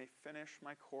only I may finish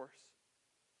my course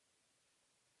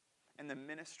and the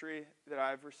ministry that I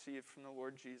have received from the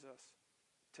Lord Jesus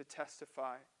to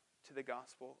testify to the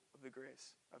gospel of the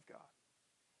grace of God.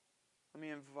 Let me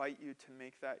invite you to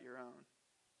make that your own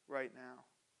right now.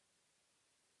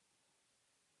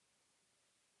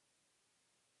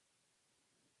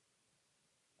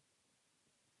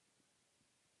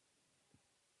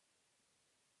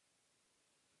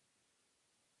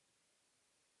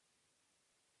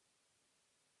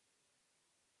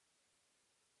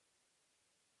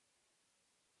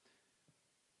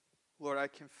 Lord, I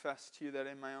confess to you that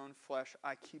in my own flesh,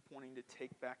 I keep wanting to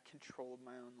take back control of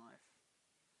my own life.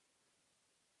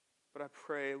 But I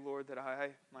pray, Lord, that I,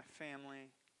 my family,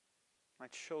 my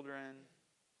children,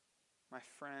 my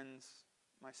friends,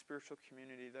 my spiritual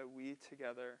community, that we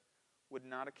together would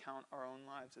not account our own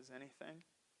lives as anything,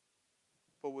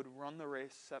 but would run the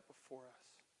race set before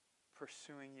us,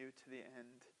 pursuing you to the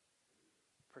end,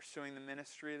 pursuing the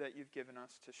ministry that you've given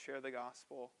us to share the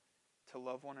gospel, to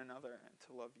love one another, and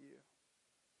to love you.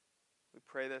 We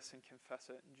pray this and confess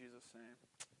it in Jesus' name.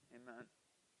 Amen.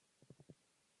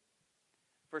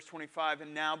 Verse 25,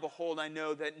 and now behold, I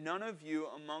know that none of you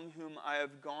among whom I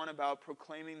have gone about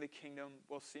proclaiming the kingdom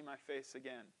will see my face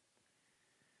again.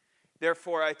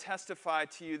 Therefore I testify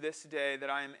to you this day that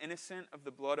I am innocent of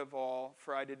the blood of all,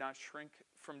 for I did not shrink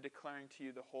from declaring to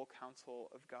you the whole counsel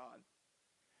of God.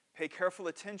 Pay careful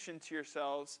attention to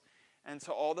yourselves and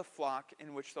to all the flock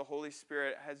in which the Holy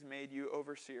Spirit has made you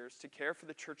overseers, to care for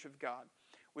the church of God,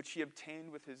 which he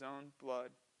obtained with his own blood.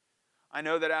 I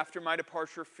know that after my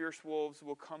departure, fierce wolves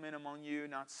will come in among you,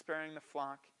 not sparing the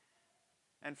flock.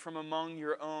 And from among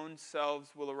your own selves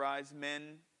will arise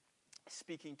men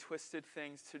speaking twisted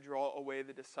things to draw away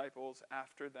the disciples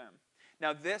after them.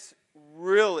 Now, this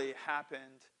really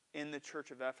happened in the church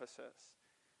of Ephesus.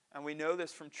 And we know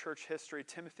this from church history.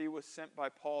 Timothy was sent by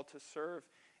Paul to serve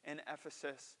in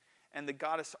Ephesus. And the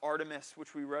goddess Artemis,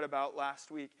 which we read about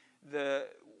last week,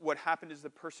 what happened is the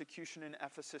persecution in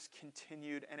Ephesus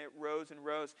continued, and it rose and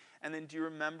rose. And then do you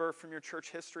remember from your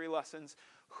church history lessons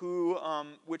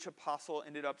which apostle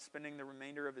ended up spending the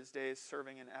remainder of his days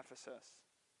serving in Ephesus?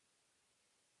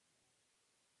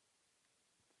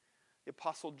 The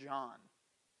apostle John.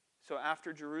 So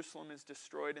after Jerusalem is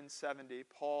destroyed in 70,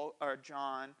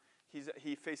 John,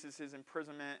 he faces his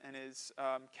imprisonment and his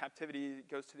captivity. He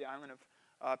goes to the island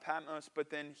of Patmos, but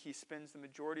then he spends the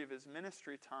majority of his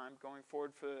ministry time going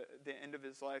forward for the end of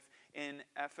his life in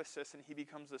Ephesus, and he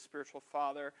becomes the spiritual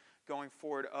father going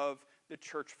forward of the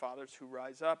church fathers who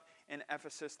rise up in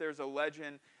Ephesus. There's a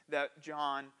legend that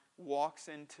John walks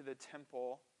into the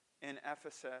temple in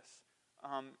Ephesus,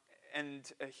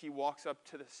 and he walks up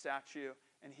to the statue,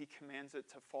 and he commands it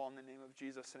to fall in the name of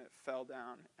Jesus, and it fell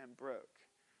down and broke.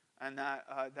 And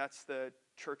that's the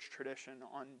church tradition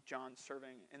on John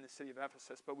serving in the city of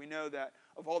Ephesus. But we know that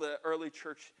of all the early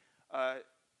church,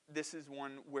 this is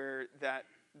one where that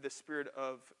the spirit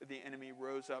of the enemy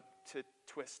rose up to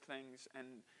twist things and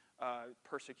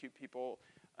persecute people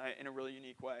in a really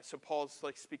unique way. So Paul's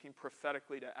like speaking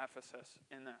prophetically to Ephesus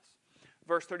in this.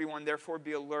 Verse 31, therefore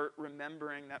be alert,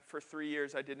 remembering that for 3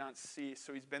 years I did not cease.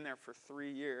 So he's been there for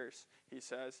 3 years, he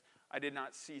says. I did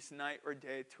not cease night or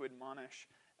day to admonish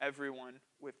everyone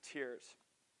with tears.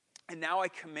 And now I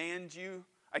commend you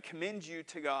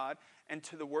to God and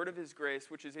to the word of his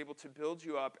grace, which is able to build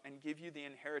you up and give you the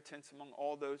inheritance among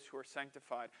all those who are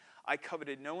sanctified. I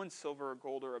coveted no one's silver or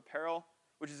gold or apparel,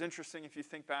 which is interesting if you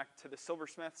think back to the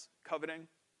silversmiths coveting.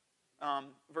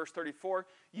 Verse 34,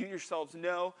 you yourselves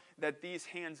know that these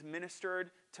hands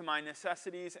ministered to my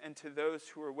necessities and to those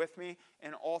who are with me.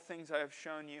 In all things I have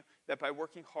shown you that by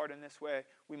working hard in this way,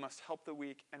 we must help the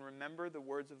weak and remember the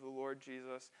words of the Lord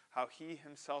Jesus, how he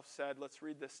himself said, let's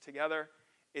read this together,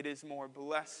 it is more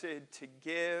blessed to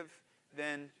give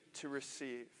than to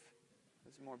receive. It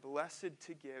is more blessed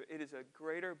to give. It is a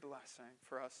greater blessing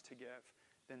for us to give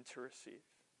than to receive.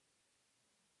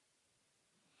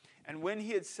 And when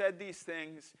he had said these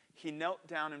things, he knelt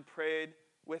down and prayed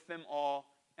with them all,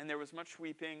 and there was much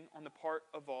weeping on the part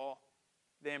of all.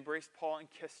 They embraced Paul and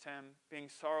kissed him, being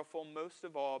sorrowful most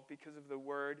of all because of the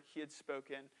word he had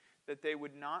spoken, that they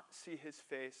would not see his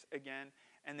face again,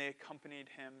 and they accompanied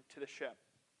him to the ship.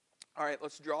 All right,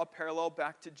 let's draw a parallel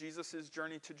back to Jesus'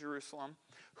 journey to Jerusalem.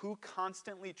 Who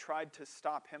constantly tried to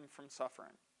stop him from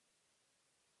suffering?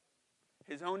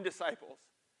 His own disciples,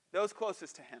 those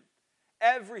closest to him.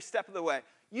 Every step of the way.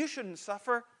 You shouldn't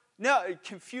suffer. No,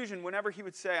 confusion. Whenever he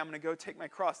would say, I'm going to go take my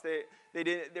cross,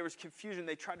 there was confusion.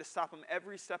 They tried to stop him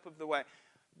every step of the way.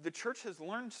 The church has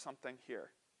learned something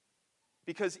here.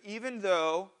 Because even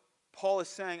though Paul is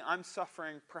saying, I'm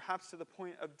suffering perhaps to the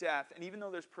point of death, and even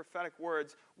though there's prophetic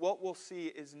words, what we'll see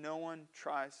is no one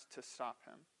tries to stop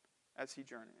him as he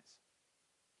journeys.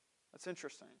 That's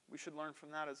interesting. We should learn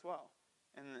from that as well.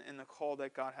 In the call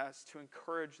that God has to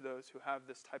encourage those who have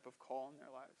this type of call in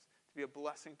their lives, to be a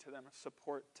blessing to them, a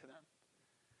support to them.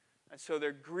 And so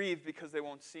they're grieved because they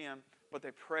won't see him, but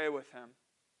they pray with him,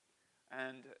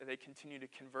 and they continue to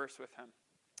converse with him.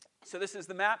 So this is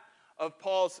the map of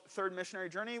Paul's third missionary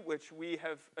journey, which we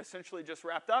have essentially just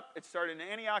wrapped up. It started in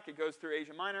Antioch. It goes through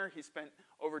Asia Minor. He spent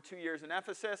over 2 years in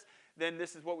Ephesus. Then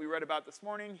this is what we read about this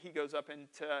morning. He goes up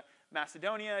into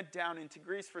Macedonia, down into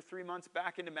Greece for 3 months,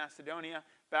 back into Macedonia,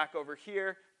 back over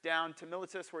here, down to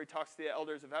Miletus, where he talks to the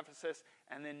elders of Ephesus.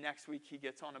 And then next week he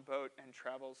gets on a boat and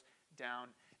travels down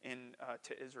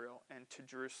to Israel and to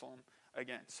Jerusalem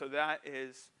again. So that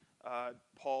is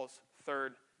Paul's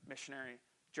third missionary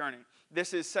journey.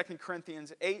 This is 2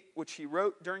 Corinthians 8, which he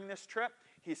wrote during this trip.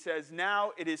 He says,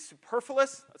 now it is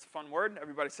superfluous. That's a fun word.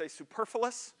 Everybody say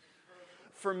superfluous.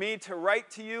 For me to write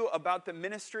to you about the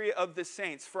ministry of the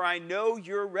saints, for I know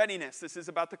your readiness. This is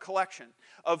about the collection,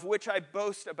 of which I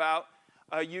boast about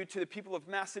you to the people of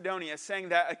Macedonia, saying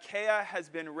that Achaia has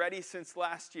been ready since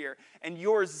last year. And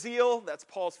your zeal, that's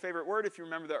Paul's favorite word if you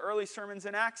remember the early sermons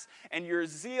in Acts, and your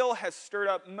zeal has stirred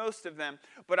up most of them.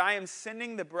 But I am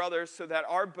sending the brothers so that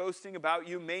our boasting about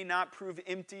you may not prove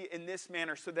empty in this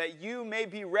manner, so that you may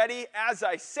be ready as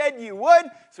I said you would.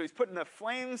 So he's putting the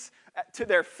flames to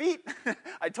their feet.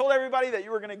 I told everybody that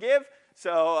you were going to give,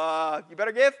 so you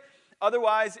better give.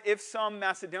 Otherwise, if some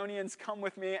Macedonians come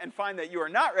with me and find that you are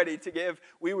not ready to give,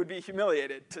 we would be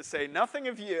humiliated, to say nothing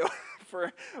of you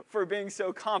for being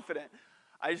so confident.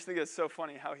 I just think it's so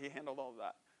funny how he handled all of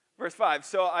that. Verse 5,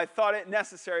 so I thought it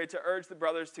necessary to urge the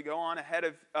brothers to go on ahead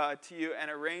to you and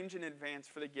arrange in advance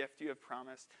for the gift you have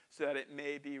promised, so that it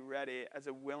may be ready as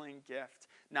a willing gift,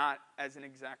 not as an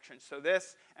exaction. So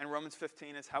this and Romans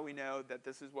 15 is how we know that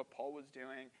this is what Paul was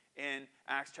doing in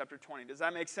Acts chapter 20. Does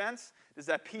that make sense? Does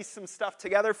that piece some stuff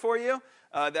together for you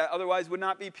that otherwise would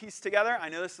not be pieced together? I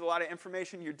know this is a lot of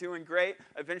information. You're doing great.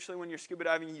 Eventually, when you're scuba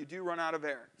diving, you do run out of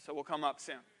air, so we'll come up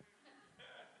soon.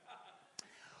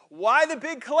 Why the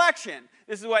big collection?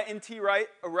 This is what N.T. Wright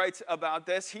writes about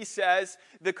this. He says,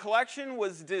 the collection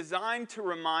was designed to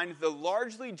remind the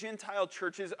largely Gentile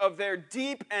churches of their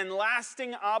deep and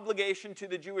lasting obligation to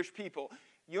the Jewish people.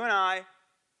 You and I,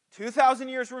 2,000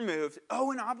 years removed,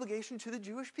 owe an obligation to the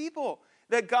Jewish people.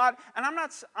 That God, and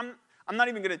I'm not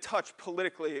even going to touch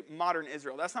politically modern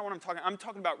Israel. That's not what I'm talking about. I'm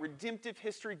talking about redemptive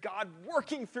history, God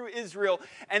working through Israel,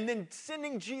 and then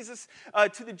sending Jesus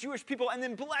to the Jewish people, and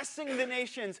then blessing the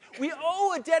nations. We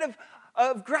owe a debt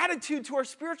of gratitude to our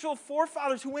spiritual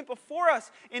forefathers who went before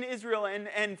us in Israel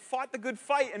and fought the good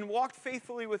fight and walked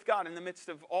faithfully with God in the midst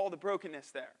of all the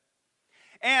brokenness there.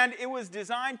 And it was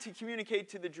designed to communicate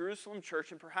to the Jerusalem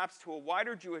church and perhaps to a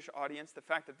wider Jewish audience the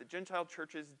fact that the Gentile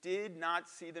churches did not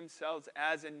see themselves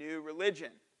as a new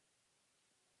religion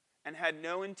and had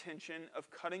no intention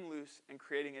of cutting loose and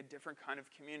creating a different kind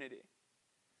of community.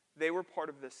 They were part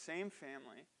of the same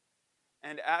family,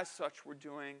 and as such were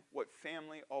doing what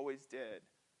family always did,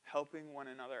 helping one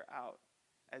another out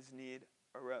as need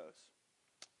arose.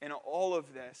 In all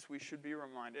of this, we should be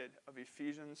reminded of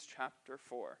Ephesians chapter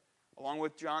 4. Along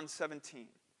with John 17.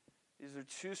 These are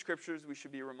two scriptures we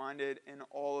should be reminded in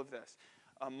all of this.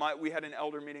 We had an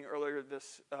elder meeting earlier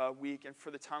this week, and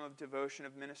for the time of devotion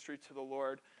of ministry to the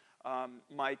Lord,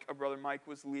 brother Mike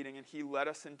was leading, and he led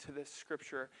us into this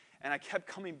scripture. And I kept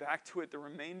coming back to it the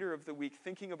remainder of the week,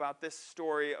 thinking about this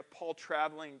story of Paul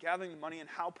traveling, gathering money, and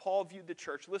how Paul viewed the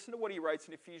church. Listen to what he writes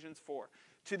in Ephesians 4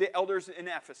 to the elders in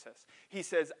Ephesus. He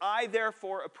says, I,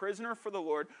 therefore, a prisoner for the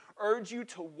Lord, urge you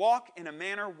to walk in a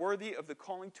manner worthy of the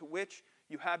calling to which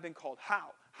you have been called.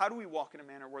 How? How do we walk in a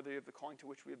manner worthy of the calling to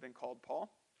which we have been called,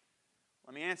 Paul?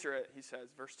 Let me answer it, he says,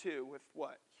 verse 2, with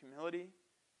what? Humility,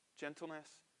 gentleness,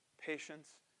 patience,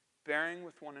 bearing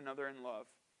with one another in love,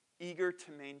 eager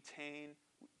to maintain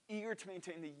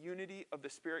the unity of the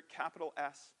Spirit, capital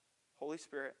S, Holy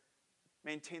Spirit.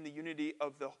 Maintain the unity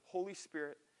of the Holy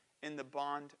Spirit in the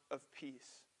bond of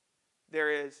peace.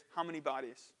 There is how many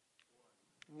bodies?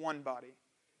 One body.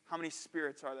 How many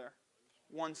spirits are there?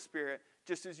 One spirit.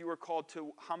 Just as you were called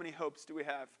to, how many hopes do we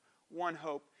have? One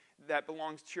hope that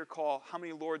belongs to your call. How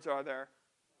many Lords are there?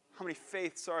 How many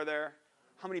faiths are there?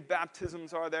 How many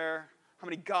baptisms are there? How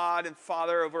many God and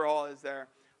Father over all is there?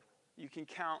 You can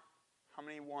count how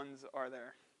many ones are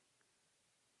there.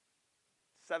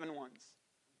 7 ones.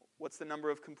 What's the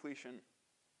number of completion?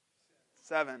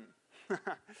 7. That's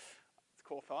a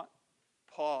cool thought.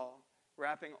 Paul,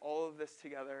 wrapping all of this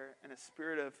together in a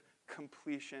spirit of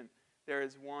completion. There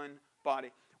is one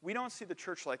body. We don't see the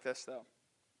church like this, though.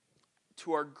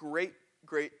 To our great,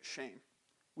 great shame,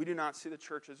 we do not see the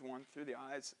church as one through the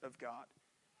eyes of God.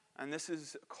 And this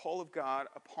is a call of God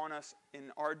upon us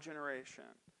in our generation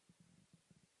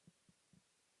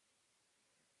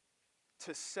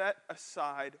to set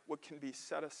aside what can be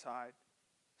set aside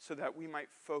so that we might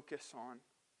focus on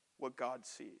what God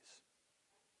sees.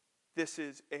 This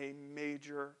is a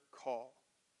major call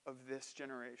of this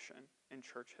generation in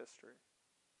church history.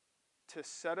 To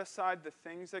set aside the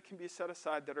things that can be set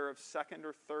aside that are of second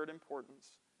or third importance,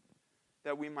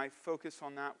 that we might focus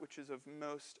on that which is of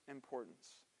most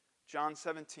importance. John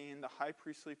 17, the high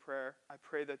priestly prayer, I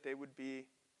pray that they would be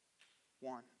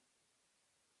one.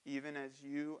 Even as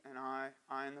you and I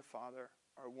and the Father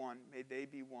are one, may they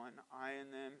be one, I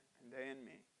and them, and they and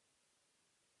me.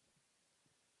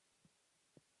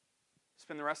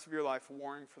 Spend the rest of your life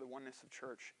warring for the oneness of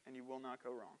church, and you will not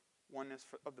go wrong. Oneness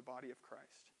of the body of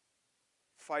Christ.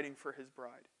 Fighting for his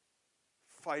bride.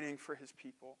 Fighting for his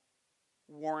people.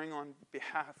 Warring on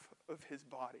behalf of his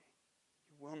body.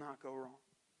 You will not go wrong.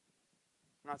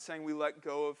 I'm not saying we let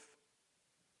go of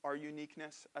our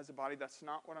uniqueness as a body. That's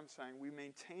not what I'm saying. We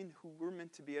maintain who we're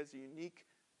meant to be as a unique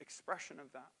expression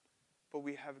of that. But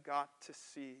we have got to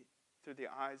see through the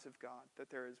eyes of God that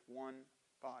there is one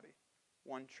body,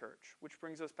 one church. Which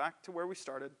brings us back to where we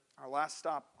started, our last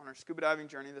stop on our scuba diving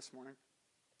journey this morning.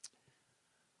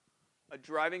 A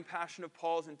driving passion of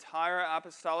Paul's entire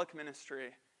apostolic ministry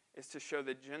is to show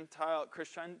the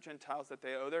Christian Gentiles that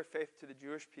they owe their faith to the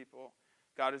Jewish people.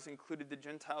 God has included the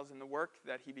Gentiles in the work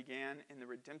that he began in the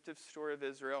redemptive story of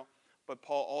Israel. But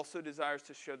Paul also desires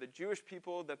to show the Jewish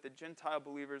people that the Gentile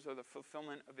believers are the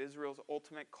fulfillment of Israel's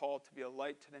ultimate call to be a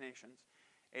light to the nations.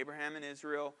 Abraham and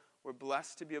Israel were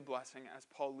blessed to be a blessing. As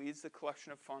Paul leads the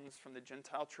collection of funds from the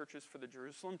Gentile churches for the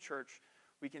Jerusalem church,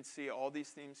 we can see all these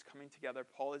themes coming together.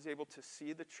 Paul is able to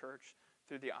see the church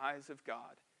through the eyes of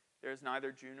God. There is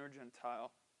neither Jew nor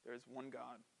Gentile. There is one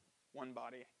God, one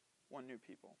body, one new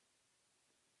people.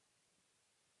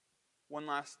 One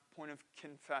last point of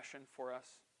confession for us.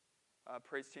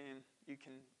 Praise team, you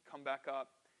can come back up.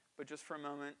 But just for a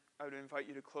moment, I would invite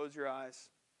you to close your eyes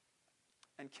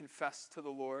and confess to the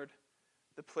Lord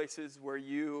the places where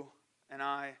you and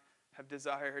I have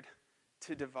desired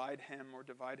to divide him or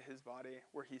divide his body,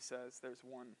 where he says there's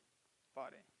one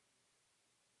body.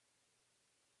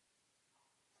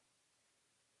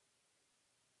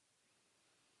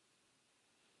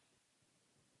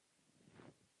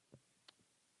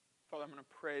 Father, I'm going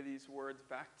to pray these words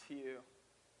back to you.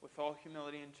 With all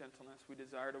humility and gentleness, we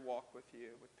desire to walk with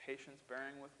you, with patience,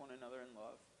 bearing with one another in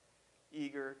love,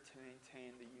 eager to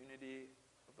maintain the unity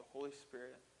of the Holy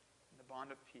Spirit and the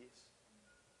bond of peace.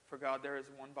 For God, there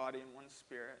is one body and one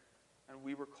Spirit, and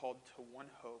we were called to one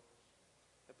hope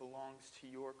that belongs to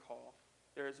your call.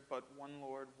 There is but one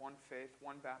Lord, one faith,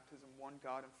 one baptism, one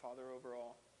God and Father over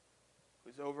all,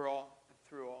 who is over all and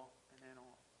through all and in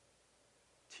all.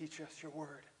 Teach us your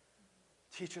word.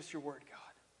 Teach us your word,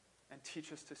 God, and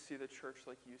teach us to see the church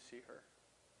like you see her.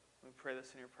 We pray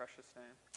this in your precious name.